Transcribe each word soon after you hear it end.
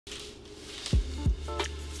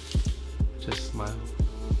Just smile.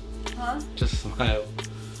 Huh? Just smile.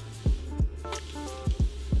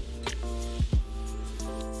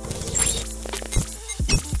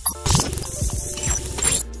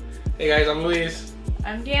 Hey guys, I'm Luis.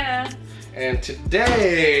 I'm Neenah. And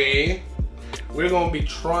today we're gonna be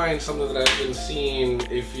trying something that I've been seeing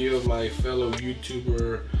a few of my fellow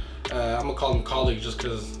YouTuber, I'm gonna call them colleagues just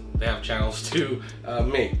because they have channels to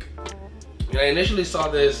make. And I initially saw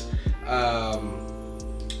this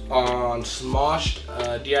on Smoshed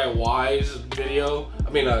DIY's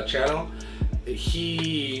channel.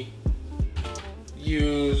 He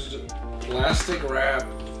used plastic wrap,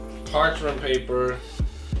 parchment paper,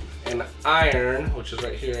 and iron, which is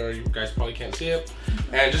right here, you guys probably can't see it,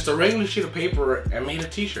 and just a regular sheet of paper, and made a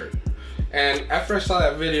t-shirt. And after I saw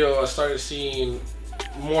that video, I started seeing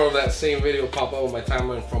more of that same video pop up on my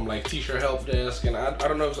timeline from like T-shirt help desk, and I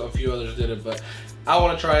don't know if a few others did it, but I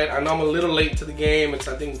want to try it. I know I'm a little late to the game. I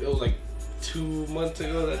think it was like 2 months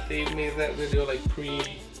ago that they made that video, like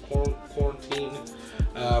pre-quarantine,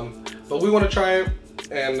 but we want to try it.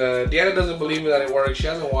 And Deanna doesn't believe me that it works. She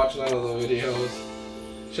hasn't watched none of the videos.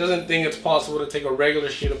 She doesn't think it's possible to take a regular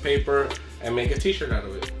sheet of paper and make a t-shirt out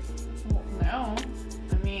of it. Well, no.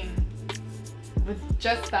 I mean, with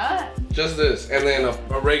just that? Just this, and then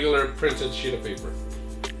a regular printed sheet of paper.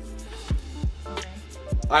 Okay.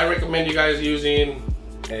 I recommend you guys using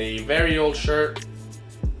a very old shirt.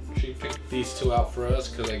 She picked these two out for us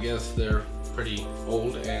because I guess they're pretty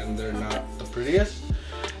old and they're not the prettiest.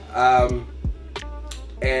 And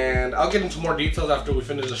I'll get into more details after we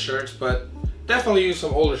finish the shirts, but definitely use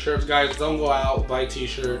some older shirts, guys. Don't go out, buy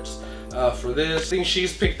t-shirts for this. I think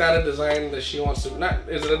she's picked out a design that she wants to,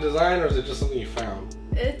 is it a design or is it just something you found?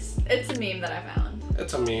 It's a meme that I found.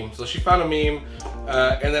 It's a meme. So she found a meme,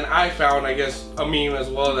 and then I found, I guess, a meme as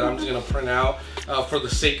well that I'm just gonna print out for the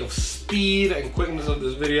sake of speed and quickness of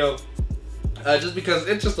this video. Just because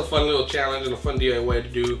it's just a fun little challenge and a fun DIY to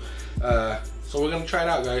do. So we're gonna try it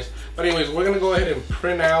out, guys. But anyways, we're gonna go ahead and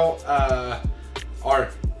print out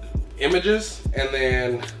our images, and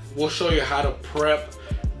then we'll show you how to prep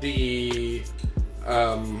the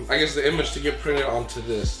I guess the image to get printed onto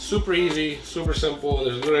this. Super easy, super simple.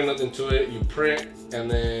 There's really nothing to it. You print and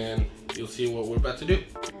then you'll see what we're about to do.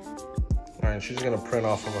 All right, she's gonna print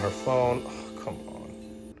off of her phone. Oh, come on.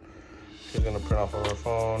 She's gonna print off of her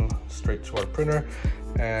phone straight to our printer.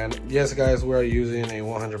 And yes, guys, we are using a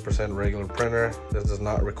 100% regular printer. This does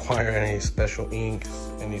not require any special inks,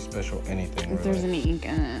 any special anything. If there's any ink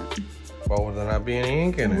in it. Why would there not be any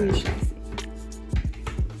ink in it?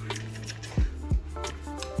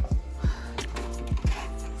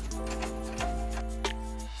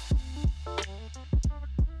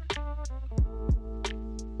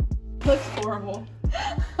 Looks horrible.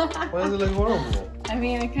 Why does it look horrible? I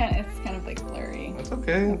mean, it's kind of like blurry. That's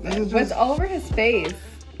okay. This is But it's all over his face.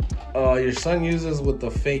 Oh, your son uses with the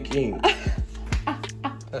fake ink.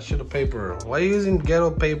 That shit of paper. Why are you using ghetto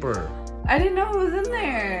paper? I didn't know it was in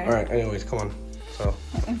there. All right, anyways, come on. So,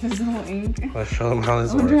 invisible ink. let's show them how this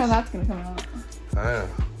I works. wonder how that's gonna come out. Ah.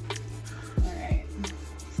 Alright.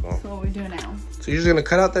 So what we do now? So you're just gonna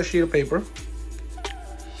cut out that sheet of paper.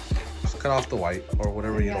 Just cut off the white or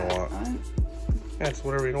whatever you don't want. Yeah, it's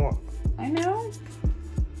whatever you don't want. I know.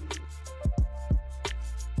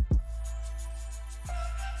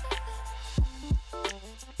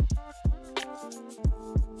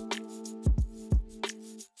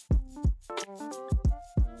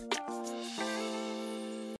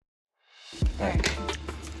 Alright.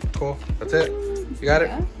 Cool. That's it. You got it?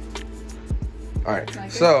 Yeah. Alright.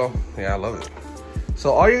 Like So, yeah, I love it.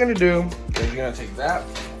 So all you're gonna do is you're gonna take that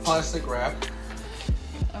plastic wrap.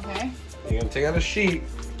 Okay. You're gonna take out a sheet,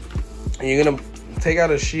 and you're gonna take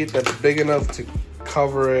out a sheet that's big enough to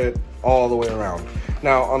cover it all the way around.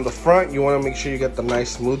 Now on the front, you wanna make sure you get the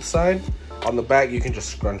nice smooth side. On the back, you can just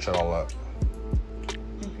scrunch it all up.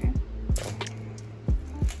 Okay.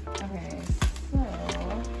 Okay, so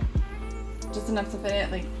just enough to fit it,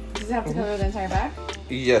 like, does it have to cover the entire back?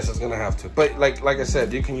 Yes, it's gonna have to. But like I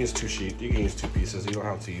said, you can use two sheets. You can use two pieces. You don't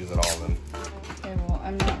have to use it all then. Okay, well,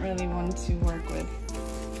 I'm not really one to work with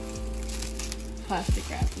plastic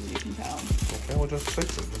wrap, as you can tell. Okay, we'll just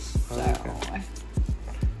fix it. Just There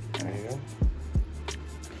you go.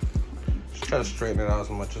 Just try to straighten it out as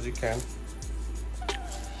much as you can.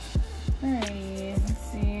 Alright,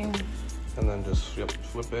 let's see. And then just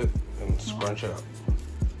flip it and scrunch it up.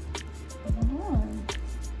 Hold on.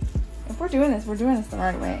 If we're doing this the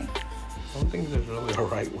right way. I don't think there's really a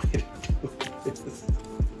right way to do this.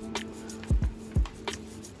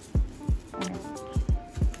 Okay.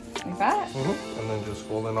 Like that? And then just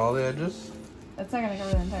fold in all the edges. That's not gonna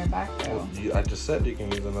cover the entire back though. Well, I just said you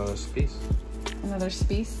can use another piece. Another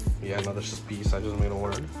piece? Yeah, another piece. I just made a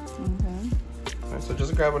word. Okay. Alright, so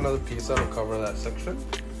just grab another piece that'll cover that section.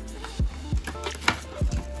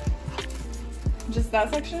 Just that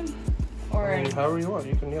section? Or I mean, however you want.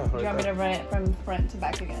 You can, yeah. Do you want me to run it from front to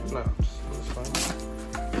back again? No, that's fine.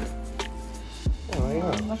 Oh,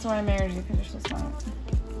 yeah. That's why I married you, because you're so smart.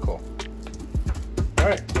 Cool.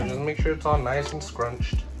 Alright, so just make sure it's all nice and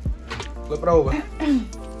scrunched. Flip it over. Hold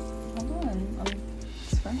on. I'm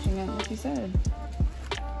scrunching it like you said.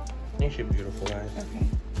 Ain't she beautiful, guys? Okay.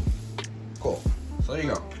 Cool. So there you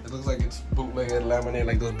go. It looks like it's bootlegged laminate,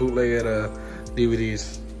 like those bootlegged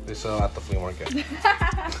DVDs they sell at the flea market.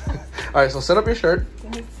 Alright, so set up your shirt.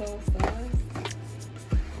 That is so sad.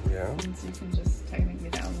 Yeah. And so you can just technically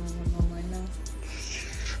download them online now.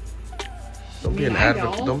 Don't be an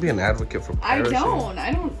advocate. Don't be an advocate for piracy.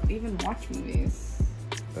 I don't even watch movies.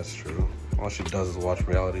 That's true. All she does is watch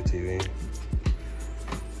reality TV.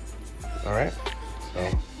 All right.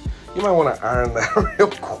 So you might want to iron that real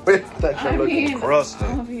quick. That shit looking crusty.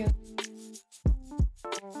 Obviously.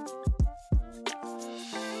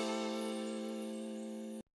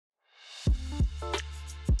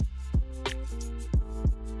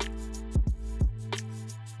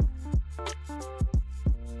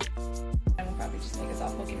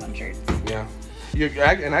 Shirts.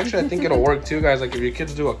 Yeah, and actually I think it'll work too, guys. Like if your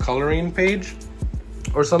kids do a coloring page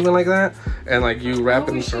or something like that, and like you wrap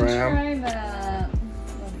it in saran. Try that.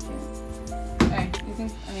 Okay, you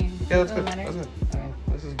think? I mean, yeah, that's good. That's good. Okay.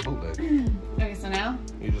 This is bootleg. Okay, so now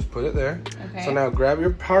you just put it there. Okay. So now grab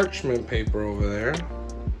your parchment paper over there.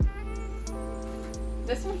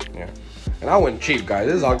 This one? Yeah. And I went cheap, guys.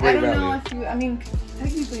 This is all great value. I don't know if you. I mean,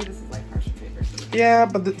 technically this is like parchment paper. Yeah,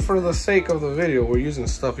 but for the sake of the video, we're using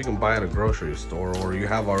stuff you can buy at a grocery store or you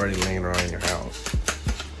have already laying around in your house.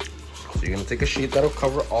 So you're gonna take a sheet that'll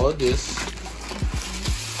cover all of this.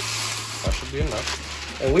 That should be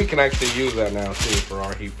enough. And we can actually use that now too for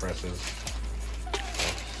our heat presses.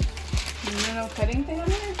 No cutting thing on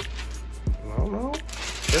there? No.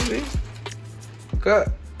 Should be. Cut.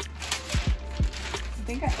 I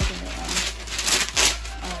think I opened it wrong.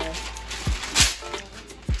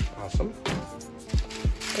 Oh. Awesome.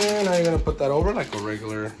 And now you're gonna put that over like a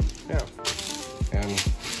regular, yeah. And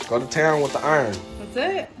go to town with the iron. That's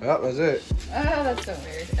it? Yep, that's it. Oh, that's so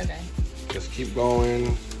weird. Okay. Just keep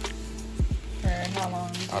going. For how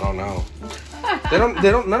long? I don't know. they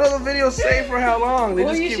don't, none of the videos say for how long. They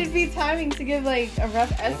well, just you should be timing to give like a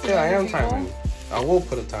rough estimate. Yeah, I am timing. I will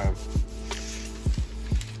put a time.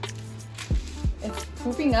 It's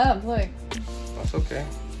pooping up, look. That's okay.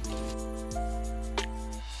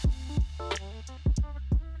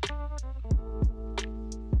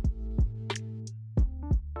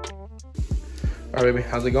 All right, baby,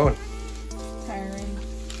 how's it going? Tiring.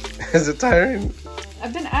 Is it tiring?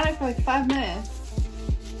 I've been at it for like 5 minutes.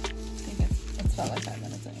 I think it's felt like 5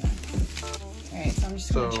 minutes anyway. All right, so I'm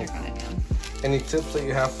just gonna check on it now. Any tips that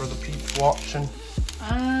you have for the peeps watching?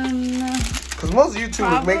 Because most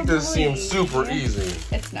YouTubers make this seem super easy.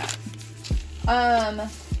 It's not.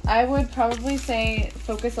 I would probably say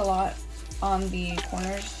focus a lot on the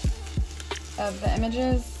corners of the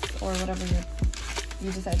images or whatever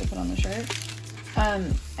you decide to put on the shirt.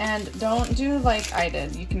 And don't do like I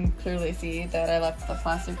did. You can clearly see that I left the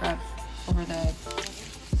plastic wrap over the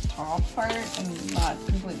top part and not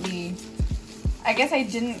completely, I guess I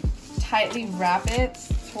didn't tightly wrap it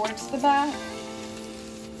towards the back.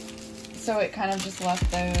 So it kind of just left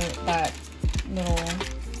that little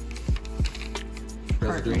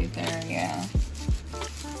part right there, yeah.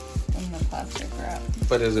 In the plastic wrap.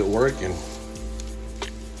 But is it working?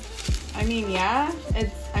 I mean, yeah.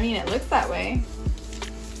 It looks that way.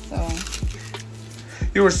 So.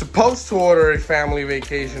 You were supposed to order a family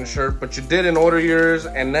vacation shirt, but you didn't order yours,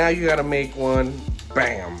 and now you gotta make one.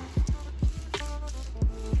 Bam.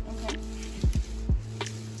 Okay.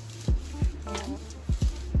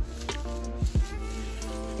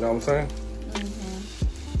 You know what I'm saying? Mm-hmm.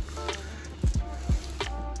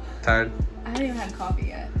 Tired? I haven't even had coffee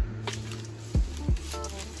yet.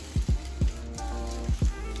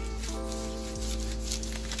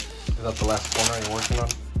 Is that the last corner you're working on?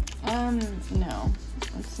 No,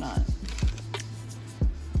 it's not.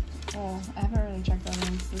 Well, I haven't really checked on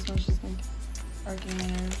them. This one's just like arcing my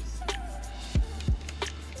nerves.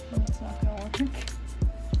 It's not gonna work.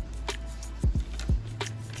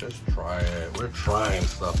 Just try it. We're trying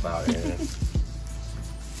stuff out here.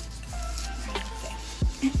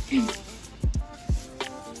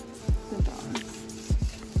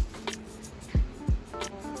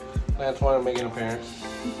 Lance wanted to make an appearance.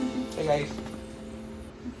 Hey guys.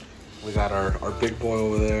 We got our big boy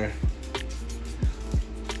over there.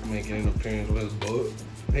 making an appearance with his boat.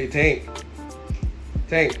 Hey, Tank.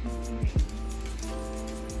 Tank.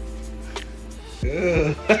 Ugh. Alright,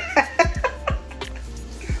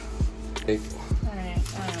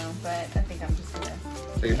 I don't know, but I think I'm just gonna...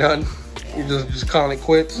 Are you done? Yeah. You just calling it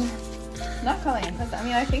quits? Not calling it quits. I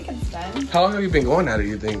mean, I think it's done. How long have you been going at it,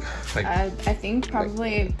 you think? Like, I think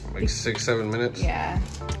probably... Like 6-7 minutes? Yeah.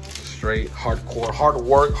 Straight, hardcore, hard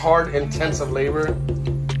work, hard, intensive labor.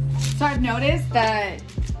 So I've noticed that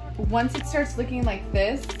once it starts looking like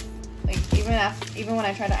this, like even when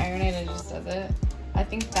I try to iron it, it just does it. I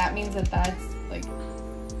think that means that that's like,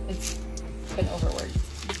 it's been overworked.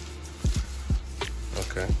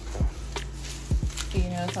 Okay. Do you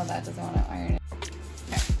notice how that doesn't want to iron it?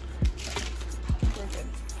 Okay. We're good.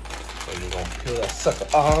 So you're gonna peel that sucker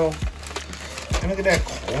off. And look at that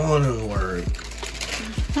corner work.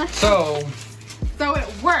 So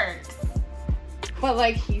it works. But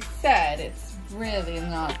like he said, it's really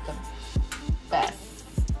not the best.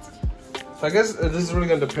 So I guess this is really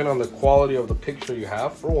gonna depend on the quality of the picture you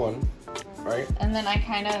have, for one, right? And then I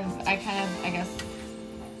kind of, I guess,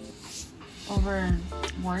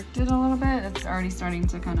 overworked it a little bit. It's already starting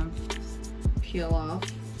to kind of peel off.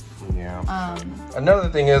 Yeah. Another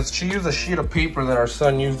thing is, she used a sheet of paper that our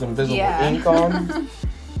son used invisible ink on.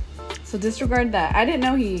 So disregard that. I didn't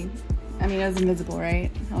know it was invisible,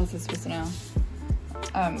 right? How was I supposed to know?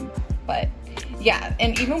 But yeah,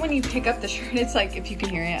 and even when you pick up the shirt, it's like, if you can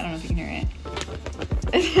hear it, I don't know if you can hear it.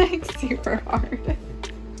 It's like super hard.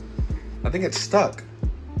 I think it's stuck.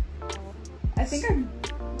 I think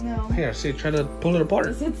no. Here, see, try to pull it apart.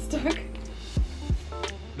 Is it stuck?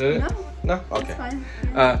 Did it? No. No? Okay. That's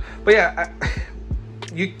fine. But yeah,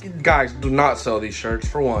 you guys do not sell these shirts,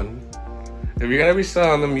 for one. If you're gonna be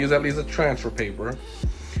selling them, use at least a transfer paper.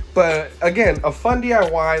 But again, a fun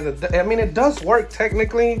DIY. I mean, it does work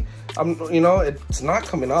technically. You know, it's not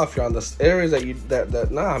coming off here on the areas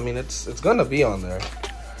that I mean, it's gonna be on there.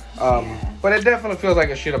 Yeah. But it definitely feels like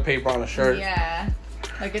a sheet of paper on a shirt. Yeah.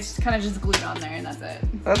 Like it's kind of just glued on there and that's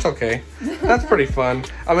it. That's okay. That's pretty fun.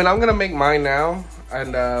 I mean, I'm gonna make mine now,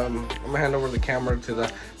 and I'm gonna hand over the camera to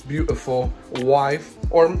the beautiful wife,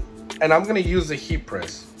 and I'm gonna use the heat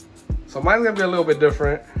press. So mine's gonna be a little bit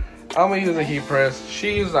different. I'm gonna use the heat press.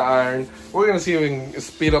 She used the iron. We're gonna see if we can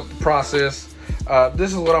speed up the process.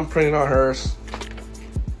 This is what I'm printing on hers.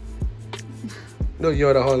 No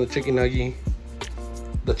Yoda holding the chicken nugget.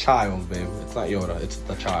 The child, babe. It's not Yoda. It's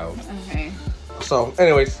the child. Okay. So,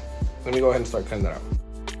 anyways, let me go ahead and start cutting that out.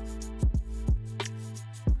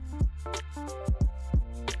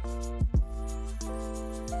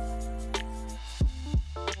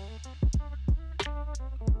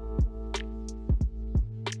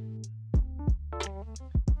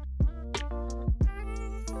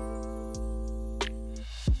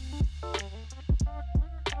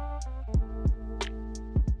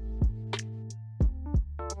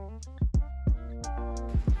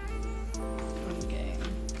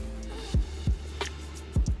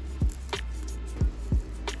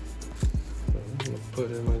 Put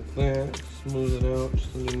it like that, smooth it out,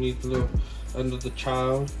 just underneath the little, under the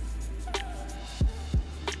child.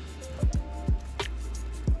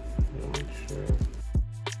 Make sure.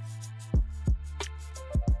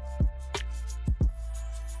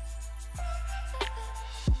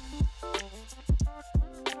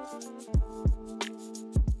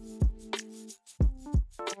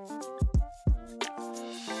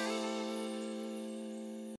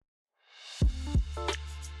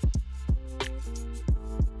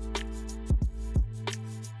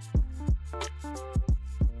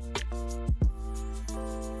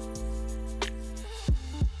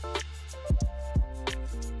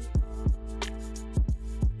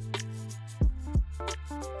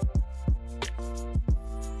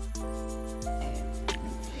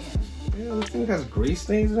 Yeah, this thing has grease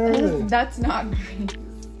stains and everything. That's not grease.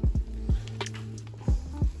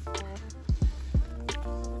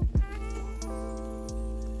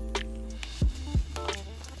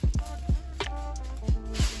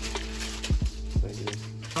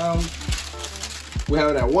 We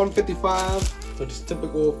have it at 155, which is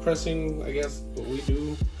typical pressing, I guess, what we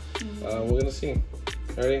do. We're gonna see.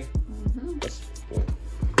 Ready? Let's go.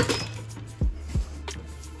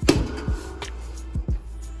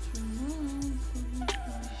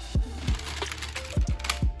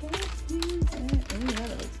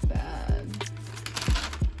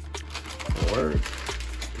 Work.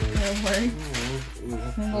 It'll work.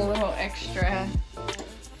 A little extra.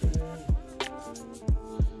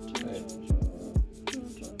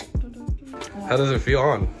 How does it feel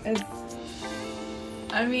on?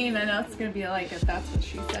 I mean, I know it's gonna be like if that's what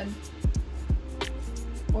she said.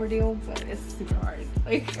 ordeal, but it's super hard.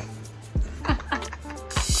 Like.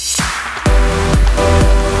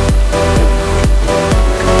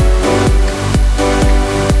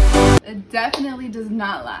 It definitely does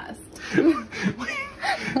not last.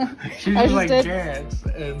 She just like dance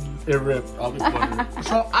and it ripped all the corner.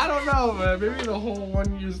 So I don't know, man. Maybe the whole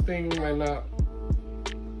 1 use thing might not.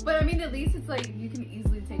 But I mean, at least it's like you can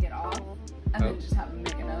easily take it off and then just have them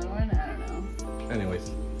make another one. I don't know.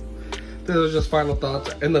 Anyways, this is just final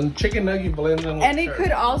thoughts. And the chicken nugget blends in with And it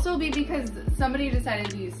could also be because somebody decided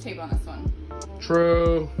to use tape on this one.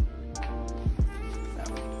 True.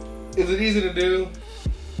 So. Is it easy to do?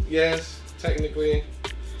 Yes, technically.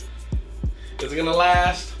 Is it gonna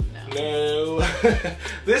last? No.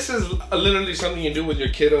 This is literally something you do with your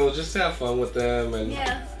kiddos just to have fun with them, and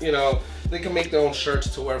you know, they can make their own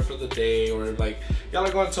shirts to wear for the day, or like y'all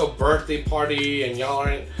are going to a birthday party and y'all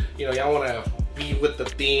aren't, you know, y'all want to be with the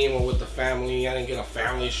theme or with the family. I didn't get a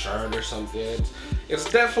family shirt or something. It's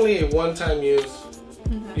definitely a one-time use.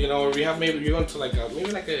 You know, or we have maybe you're going to like a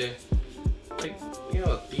you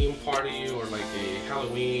know, a theme party or like a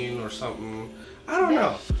Halloween or something. I don't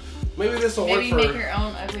know. Maybe this will work for... Maybe make your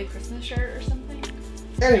own ugly Christmas shirt or something.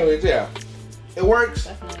 Anyways, yeah. It works.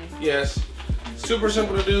 Definitely. Yes. Super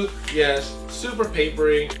simple to do. Yes. Super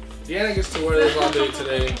papery. Deanna gets to wear this all day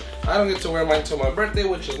today. I don't get to wear mine until my birthday,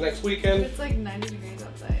 which is next weekend. It's like 90 degrees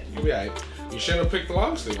outside. You'll be alright. You shouldn't have picked the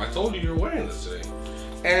long sleeve. I told you you were wearing this today.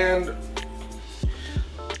 And...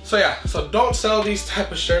 so yeah. So don't sell these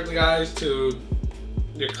type of shirts, guys, to...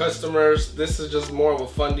 your customers. This is just more of a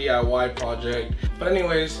fun DIY project. But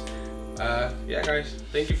anyways, yeah guys,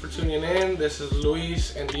 thank you for tuning in. This is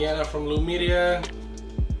Luis and Deanna from Lumedia.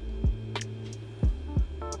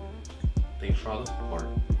 Thanks for all the support.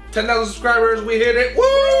 10,000 subscribers, we hit it.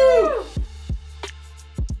 Woo!